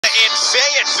in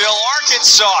Fayetteville,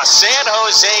 Arkansas. San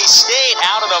Jose State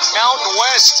out of the Mountain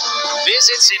West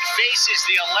visits and faces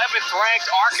the 11th ranked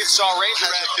Arkansas Rangers.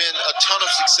 There's been a ton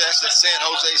of success at San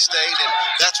Jose State, and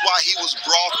that's why he was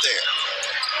brought there.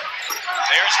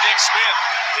 There's Nick Smith.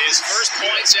 His first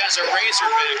points as a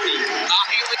Razorback.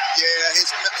 Yeah,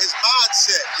 his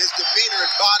mindset, his demeanor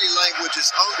and body language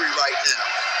is hungry right now.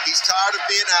 He's tired of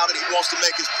being out, and he wants to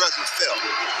make his presence felt.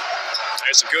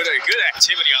 There's a good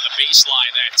activity on the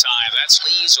baseline that time. That's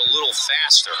Lee's a little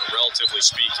faster, relatively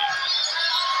speaking.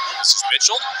 This is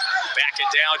Mitchell backing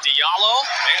down Diallo,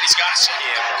 and he's got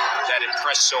him that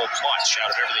impressed so much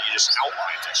out of everything you just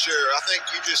outlined. Sure, I think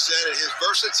you just said it. His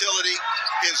versatility,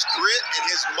 his grit, and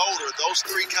his motor, those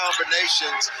three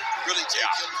combinations really take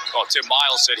him. Well, Tim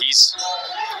Miles said he's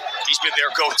been their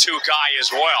go-to guy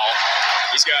as well.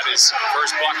 He's got his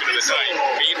first bucket of the night.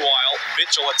 Meanwhile,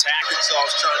 Mitchell attacking. Arkansas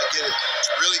is trying to get it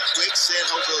really quick. San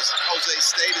Jose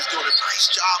State is doing a nice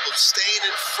job of staying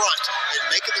in front and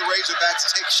making the Razorbacks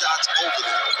take shots over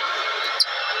them.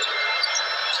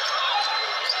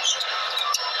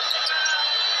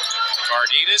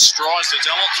 Cardenas draws the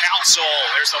double counsel.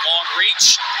 There's the long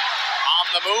reach. On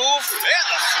the move, and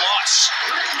the flush.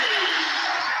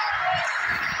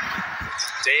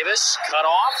 Davis cut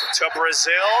off to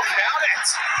Brazil. Count it.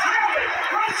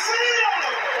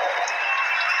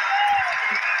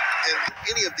 And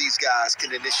any of these guys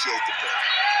can initiate the play.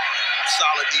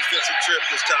 Solid defensive trip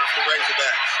this time for the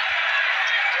Razorbacks.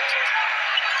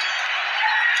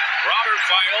 Robert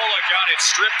Viola got it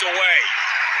stripped away.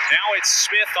 Now it's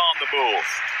Smith on the move.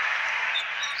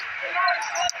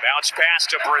 Bounce pass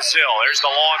to Brazil. There's the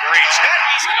long reach.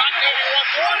 He's got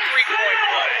one three-point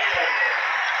play.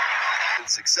 Been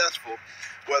successful,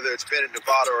 whether it's been in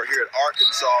Nevada or here at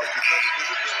Arkansas, is because of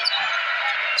visibility.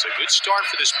 It's a good start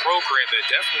for this program that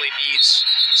definitely needs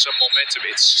some momentum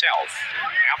itself.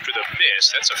 After the miss,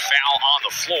 that's a foul on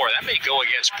the floor. That may go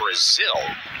against Brazil.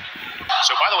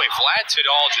 So, by the way, Vlad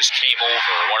Tidal just came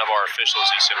over, one of our officials.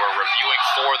 He said, we're reviewing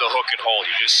for the hook and hold.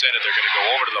 You just said it. They're going to go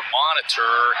over to the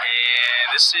monitor,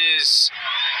 and this is,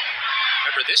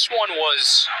 remember, this one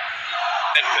was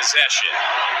in possession.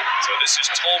 So this is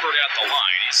Tolbert at the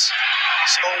line. He's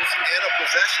in a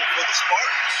possession for the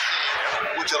Spartans,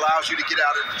 which allows you to get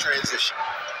out in the transition.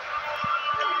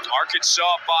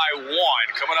 Arkansas by 1,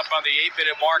 coming up on the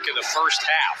 8-minute mark in the first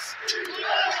half.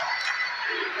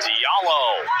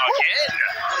 Diallo again.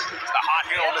 The hot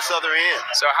hit On this other end.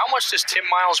 So how much does Tim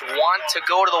Miles want to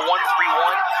go to the 1-3-1?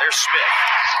 There's Smith.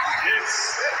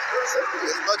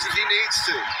 As much as he needs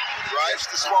to. Right?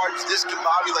 The Spartans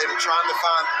discombobulated, trying to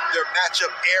find their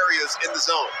matchup areas in the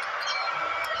zone.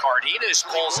 Cardenas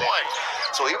pulls in.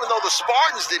 So even though the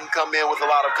Spartans didn't come in with a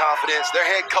lot of confidence, their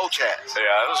head coach has. Yeah,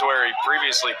 that was where he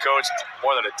previously coached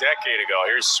more than a decade ago.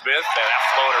 Here's Smith, and that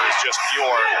floater is just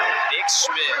pure. Nick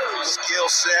Smith. Skill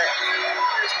set.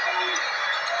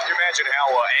 Can you imagine how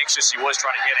anxious he was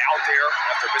trying to get out there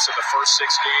after missing the first 6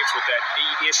 games with that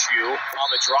knee issue? On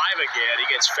the drive again, he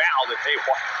gets fouled, and hey,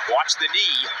 watch the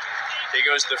knee. He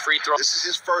goes to the free throw. This is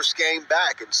his first game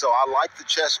back, and so I like the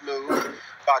chess move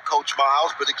by Coach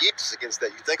Miles, but again, against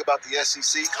that, you think about the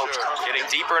SEC, Coach getting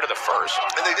deeper into the first.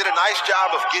 And they did a nice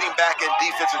job of getting back in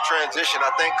defensive transition.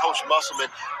 I think Coach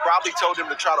Musselman probably told him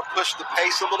to try to push the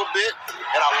pace a little bit,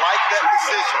 and I like that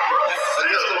decision.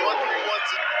 Against the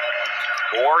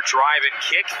 1-3-1. Moore drive and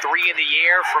kick, 3 in the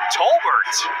air from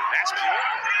Tolbert. That's pure.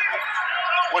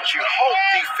 What you hope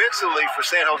defensively for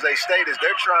San Jose State is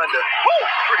they're trying to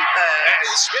pretty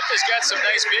pass. Smith has got some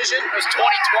nice vision. It was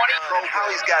 2020. How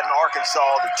he's gotten Arkansas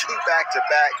the 2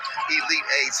 back-to-back Elite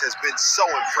Eights has been so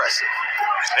impressive.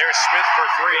 There's Smith for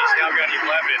 3. He's now got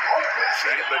 11.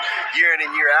 But year in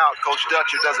and year out, Coach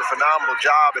Dutcher does a phenomenal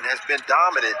job and has been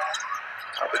dominant.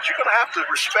 But you're going to have to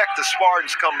respect the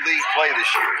Spartans come league play this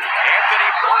year.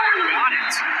 Anthony Black got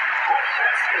it.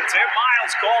 Tim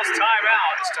Miles calls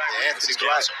timeout. Anthony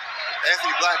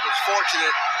Black was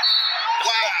fortunate.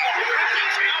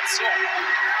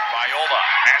 Viola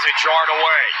has it jarred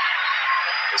away.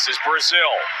 This is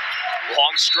Brazil.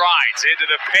 Long strides into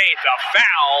the paint. The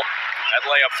foul. That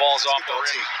layup falls off the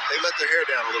rim. They let their hair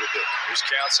down a little bit. Here's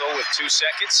Council with 2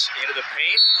 seconds into the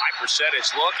paint. High percentage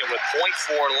look, and with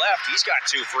 0.4 left, he's got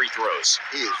 2 free throws.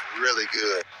 He is really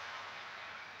good.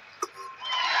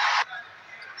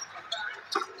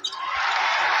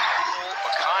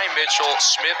 Mitchell,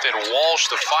 Smith, and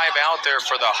Walsh, the 5 out there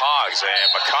for the Hogs. And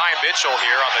Makai Mitchell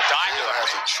here on the dive.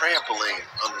 Has a trampoline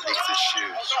underneath his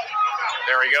shoes.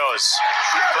 There he goes.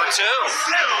 For 2.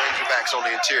 Razorbacks on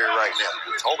the interior right now.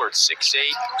 Tolbert, 6'8",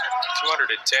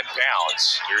 210 pounds.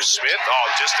 Here's Smith. Oh,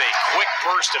 just a quick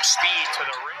burst of speed to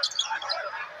the rim.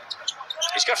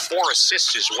 He's got 4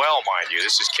 assists as well, mind you.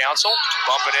 This is Council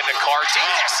bumping into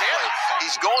Cardenas.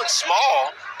 He's going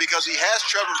small because he has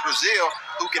Trevor Brazile,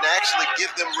 who can actually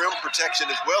give them rim protection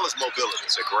as well as mobility.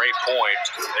 It's a great point.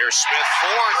 There's Smith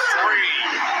for 3.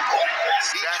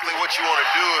 Exactly what you want to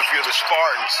do if you're the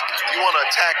Spartans. You want to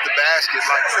attack the basket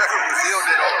like Trevor Brazile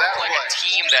did on that Like play. a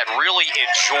team that really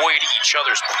enjoyed each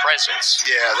other's presence.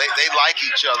 Yeah, they like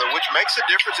each other, which makes a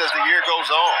difference as the year goes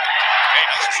on. And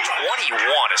 21,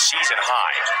 a season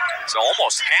high. So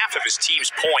almost half of his team's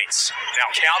points. Now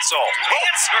Council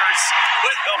answers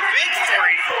with a big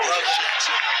 3.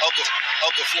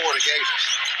 Of the Florida Gators.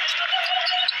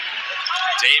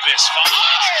 Davis finds.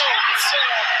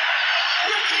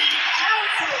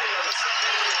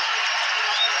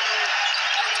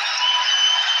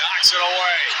 Knocks it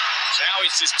away. Now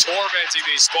he's just tormenting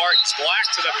these Spartans. Black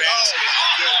to the basket.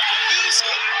 You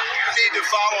need to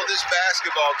follow this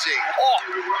basketball team.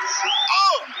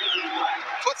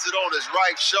 Puts it on his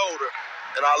right shoulder.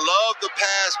 And I love the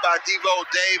pass by Devo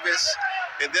Davis.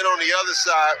 And then on the other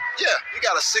side, yeah, you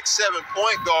got a 6'7"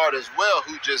 point guard as well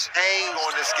who just hangs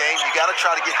on this game. You got to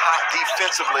try to get hot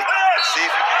defensively and see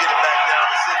if you can get it back down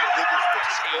to single digits, which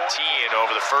is 18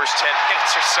 over the first 10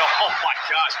 minutes or so. Oh my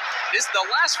gosh. The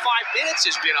last 5 minutes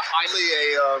has been a highly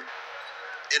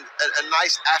a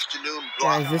nice afternoon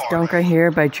block. Guys, this dunk right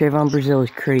here by Trevon Brazile is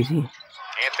crazy.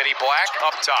 Anthony Black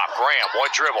up top. Graham,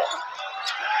 one dribble.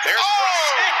 There's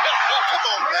Come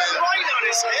on, man. right on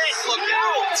his head. Look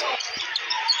out.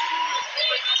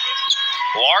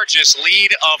 Largest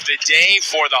lead of the day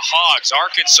for the Hogs.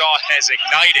 Arkansas has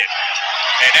ignited.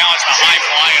 And now it's the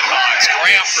high-flying Hogs.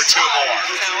 Graham for 2 more.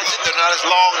 Talented. They're not as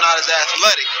long, not as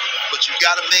athletic, but you've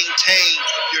got to maintain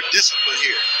your discipline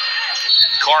here.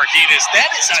 Cardenas, that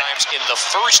is times in the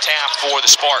first half for the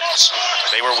Spartans.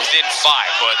 They were within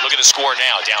 5, but look at the score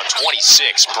now, down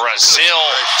 26. Brazile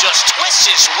just twists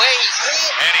his way,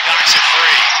 and he knocks it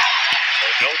free.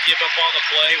 So no give up on the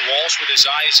play. Walsh with his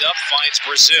eyes up finds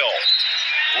Brazile.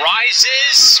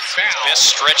 Rises, foul. Best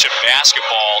stretch of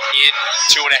basketball in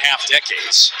 2.5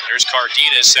 decades. There's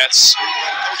Cardenas, that's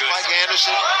good. Mike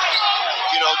Anderson,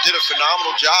 did a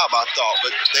phenomenal job, I thought,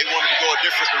 but they wanted to go a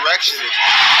different direction. And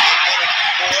they wanted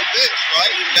more of this,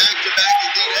 right? Back-to-back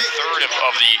Elite Eight. Third of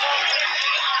the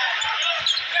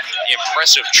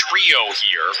impressive trio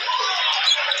here.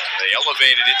 They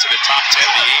elevated into the top 10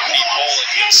 of the AP poll in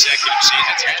consecutive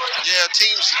seasons. Yeah,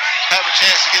 teams have a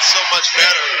chance to get so much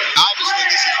better. Obviously,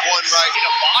 this is one right.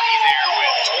 A body there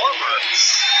with Torber.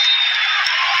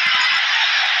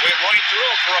 Went right through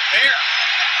him for a pair.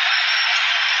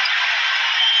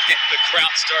 The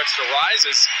crowd starts to rise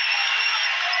as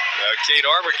Kate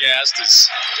Arbogast is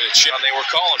going to chip on they were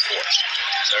calling for.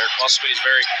 So Eric Musselman is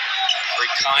very,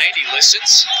 very kind. He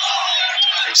listens.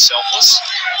 Very selfless.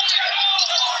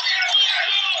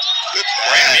 Good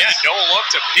Graham, yeah, no look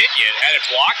to Pinion. Had it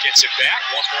blocked, gets it back.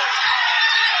 One more.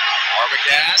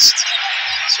 Arbogast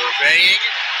surveying.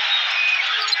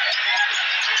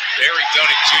 Barry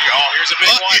Dunning Jr. Oh, here's a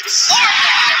big one.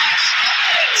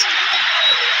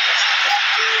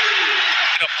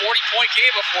 In a 40-point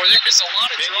game before there's a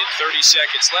lot of Pinion. 30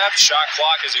 seconds left. Shot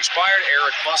clock has expired.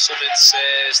 Eric Musselman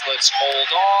says, let's hold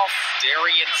off.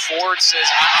 Darian Ford says,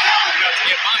 I'm about to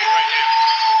get mine right now.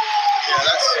 Yeah,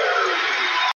 that's